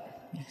cleaned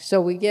up.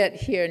 So we get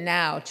here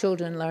now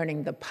children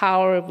learning the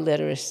power of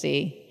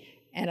literacy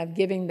and of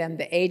giving them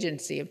the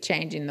agency of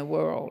changing the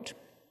world.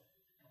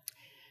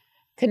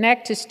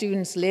 Connect to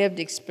students'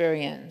 lived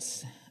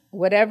experience.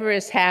 Whatever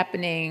is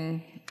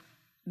happening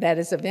that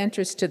is of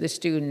interest to the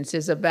students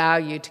is of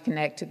value to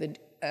connect to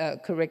the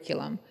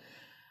curriculum.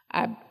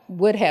 I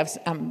would have,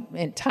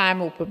 and time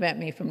will prevent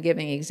me from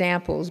giving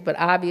examples, but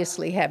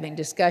obviously having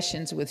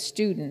discussions with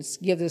students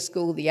give the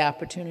school the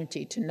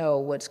opportunity to know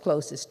what's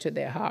closest to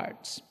their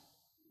hearts.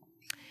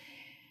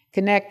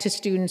 Connect to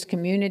students'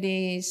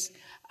 communities.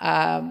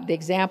 The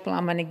example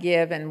I'm going to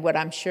give, and what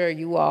I'm sure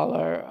you all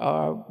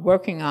are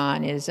working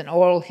on, is an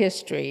oral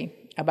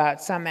history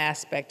about some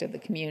aspect of the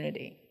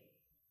community.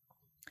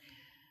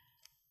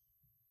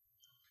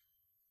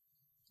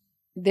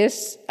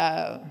 This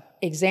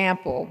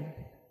example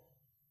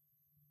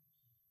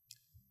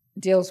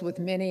deals with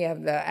many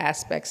of the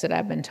aspects that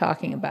I've been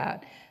talking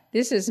about.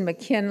 This is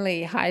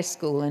McKinley High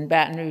School in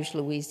Baton Rouge,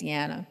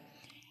 Louisiana,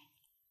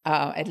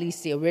 at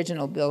least the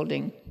original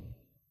building.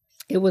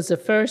 It was the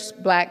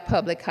first Black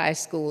public high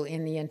school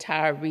in the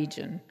entire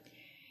region.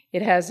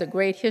 It has a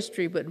great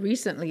history, but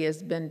recently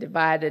has been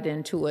divided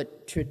into a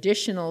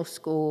traditional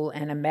school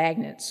and a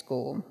magnet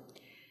school.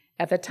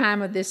 At the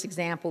time of this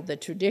example, the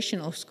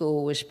traditional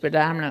school was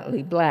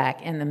predominantly Black,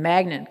 and the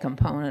magnet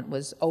component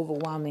was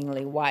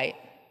overwhelmingly white.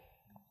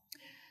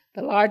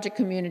 The larger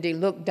community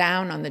looked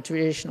down on the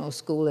traditional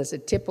school as a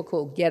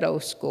typical ghetto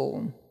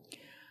school.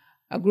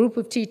 A group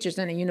of teachers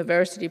and a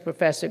university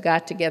professor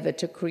got together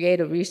to create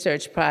a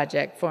research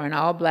project for an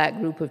all-Black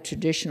group of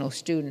traditional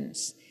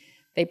students.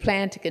 They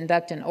planned to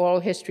conduct an oral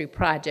history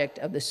project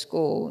of the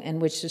school in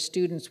which the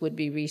students would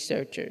be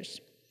researchers.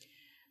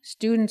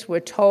 Students were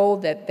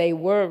told that they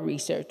were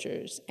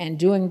researchers and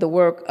doing the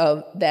work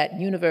of that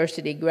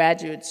university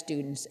graduate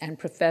students and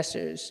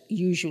professors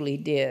usually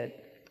did.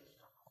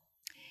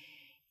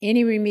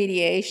 Any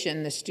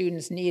remediation the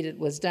students needed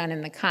was done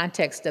in the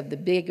context of the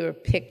bigger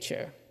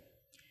picture,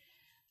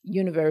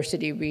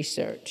 university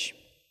research.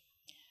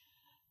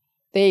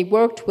 They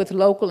worked with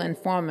local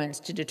informants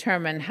to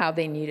determine how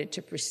they needed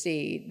to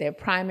proceed. Their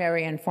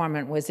primary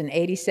informant was an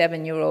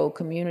 87-year-old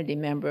community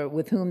member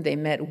with whom they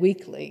met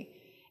weekly,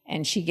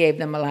 and she gave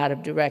them a lot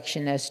of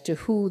direction as to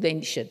who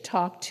they should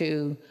talk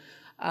to,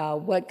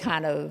 what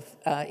kind of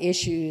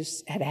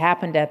issues had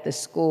happened at the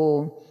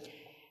school.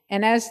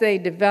 And as they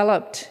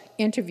developed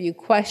interview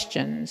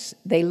questions,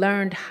 they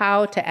learned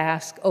how to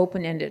ask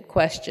open-ended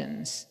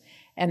questions,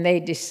 and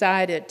they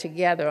decided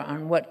together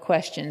on what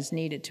questions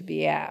needed to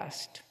be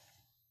asked.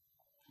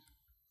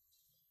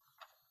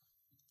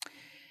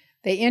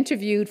 They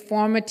interviewed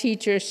former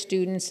teachers,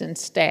 students, and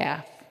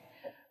staff.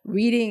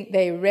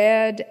 They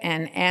read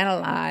and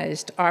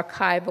analyzed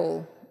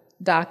archival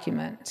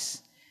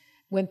documents,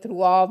 went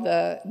through all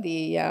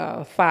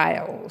the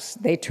files.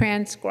 They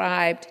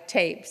transcribed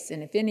tapes,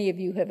 and if any of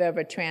you have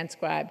ever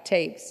transcribed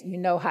tapes, you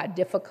know how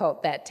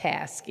difficult that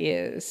task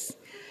is.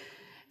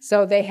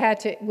 So they had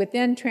to,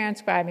 within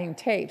transcribing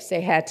tapes,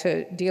 they had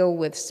to deal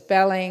with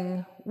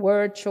spelling,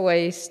 word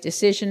choice,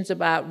 decisions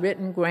about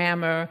written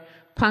grammar,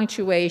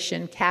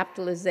 punctuation,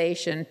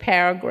 capitalization,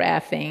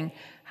 paragraphing,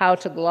 how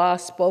to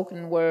gloss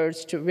spoken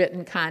words to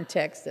written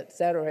context, et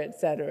cetera, et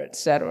cetera, et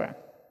cetera.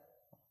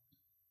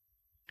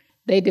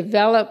 They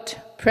developed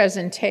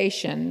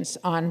presentations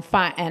on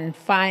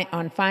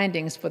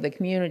findings for the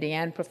community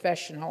and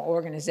professional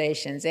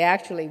organizations. They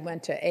actually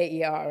went to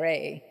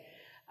AERA.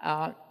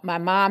 My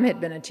mom had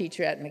been a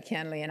teacher at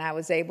McKinley, and I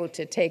was able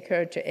to take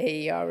her to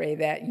AERA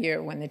that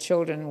year when the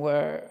children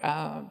were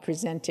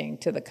presenting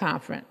to the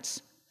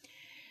conference.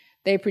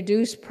 They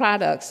produced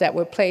products that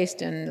were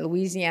placed in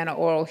Louisiana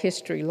Oral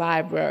History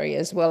Library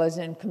as well as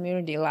in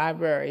community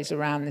libraries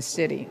around the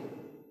city.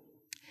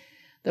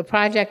 The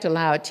project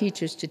allowed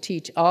teachers to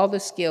teach all the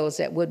skills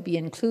that would be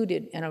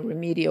included in a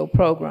remedial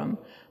program,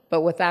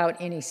 but without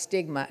any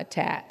stigma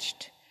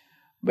attached.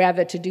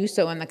 Rather, to do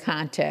so in the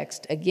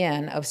context,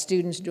 again, of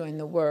students doing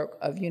the work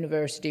of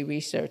university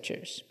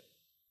researchers.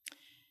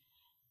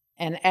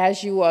 And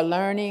as you are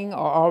learning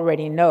or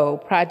already know,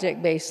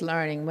 project-based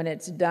learning, when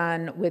it's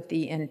done with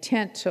the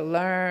intent to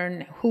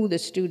learn who the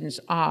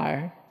students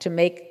are, to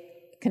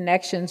make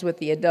connections with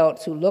the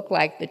adults who look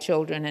like the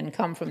children and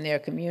come from their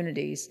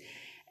communities,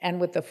 and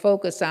with the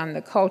focus on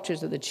the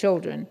cultures of the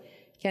children,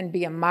 can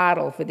be a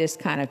model for this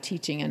kind of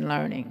teaching and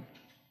learning.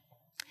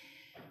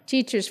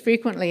 Teachers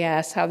frequently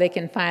ask how they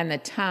can find the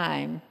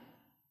time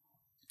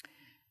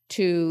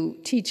to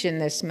teach in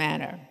this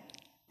manner.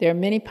 There are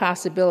many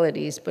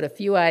possibilities, but a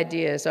few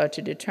ideas are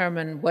to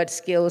determine what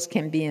skills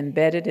can be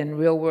embedded in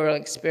real-world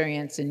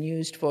experience and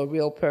used for a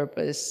real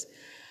purpose.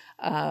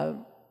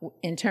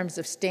 In terms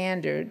of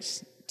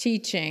standards,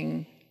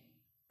 teaching,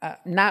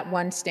 not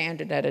one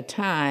standard at a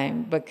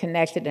time, but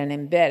connected and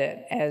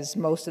embedded, as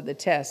most of the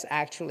tests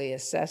actually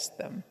assess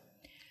them.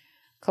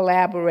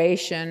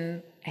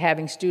 Collaboration,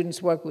 having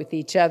students work with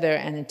each other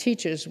and the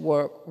teachers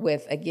work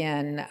with,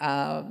 again,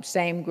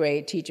 same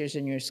grade teachers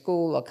in your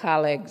school or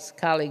colleagues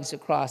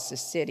across the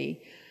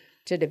city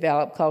to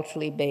develop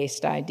culturally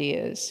based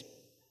ideas.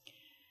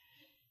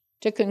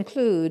 To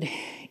conclude,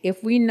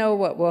 if we know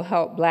what will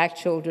help Black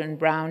children,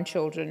 brown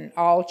children,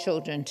 all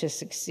children to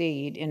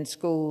succeed in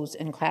schools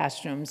and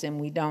classrooms,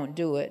 and we don't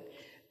do it,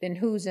 then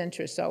whose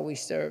interests are we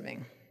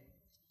serving?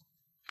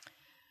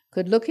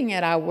 Could looking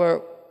at our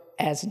work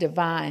as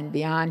divine,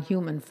 beyond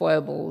human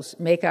foibles,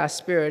 make our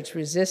spirits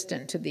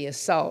resistant to the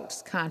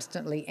assaults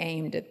constantly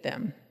aimed at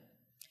them?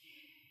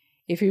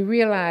 If we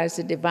realize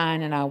the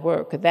divine in our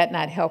work, could that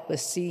not help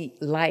us see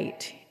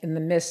light in the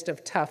midst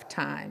of tough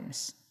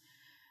times?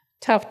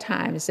 Tough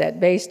times that,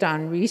 based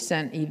on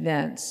recent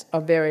events,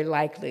 are very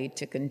likely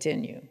to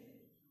continue.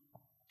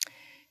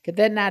 Could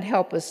that not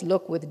help us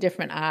look with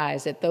different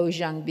eyes at those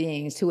young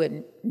beings who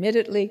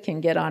admittedly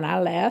can get on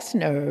our last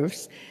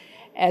nerves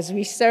as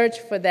we search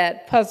for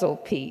that puzzle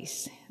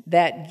piece,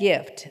 that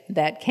gift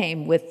that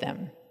came with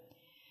them?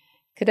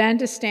 Could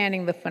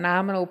understanding the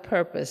phenomenal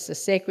purpose, the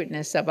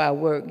sacredness of our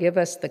work, give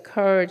us the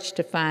courage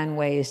to find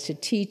ways to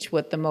teach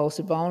what the most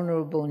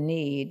vulnerable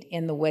need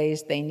in the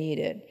ways they need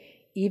it,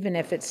 even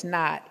if it's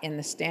not in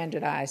the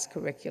standardized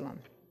curriculum?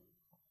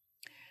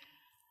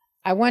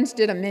 I once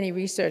did a mini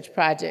research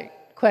project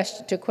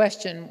to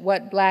question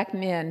what Black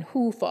men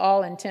who, for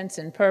all intents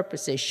and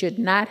purposes, should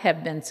not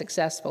have been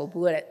successful,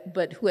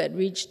 but who had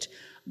reached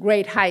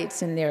great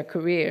heights in their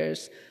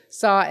careers,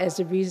 saw as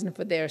a reason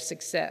for their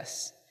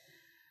success.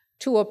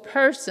 To a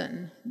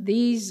person,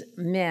 these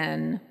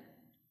men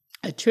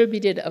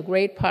attributed a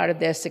great part of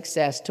their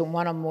success to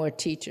one or more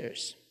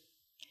teachers.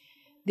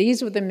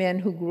 These were the men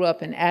who grew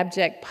up in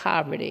abject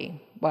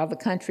poverty while the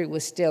country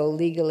was still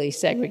legally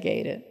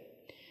segregated.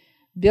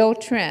 Bill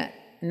Trent,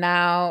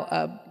 now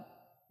a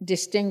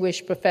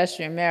distinguished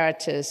professor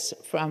emeritus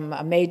from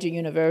a major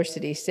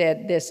university,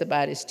 said this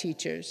about his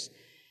teachers: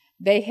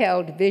 "They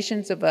held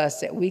visions of us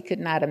that we could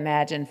not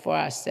imagine for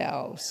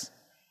ourselves,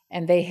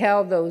 and they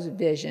held those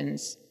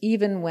visions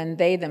even when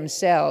they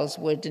themselves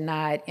were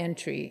denied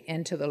entry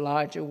into the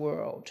larger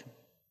world.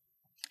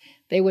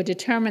 They were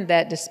determined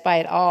that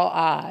despite all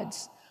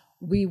odds,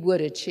 we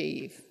would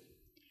achieve."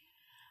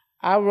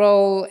 Our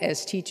role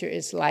as teacher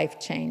is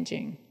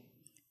life-changing.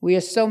 We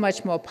are so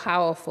much more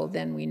powerful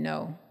than we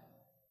know.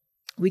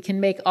 We can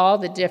make all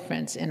the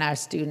difference in our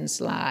students'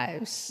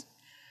 lives.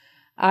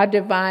 Our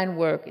divine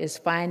work is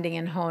finding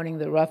and honing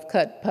the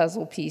rough-cut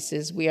puzzle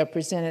pieces we are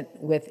presented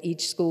with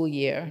each school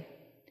year.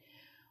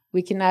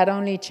 We can not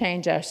only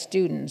change our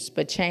students,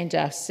 but change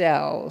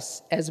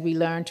ourselves as we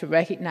learn to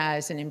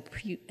recognize and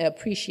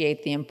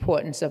appreciate the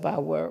importance of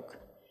our work.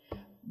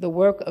 The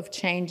work of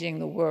changing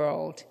the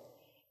world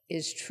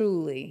is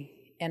truly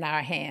in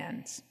our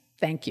hands.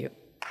 Thank you.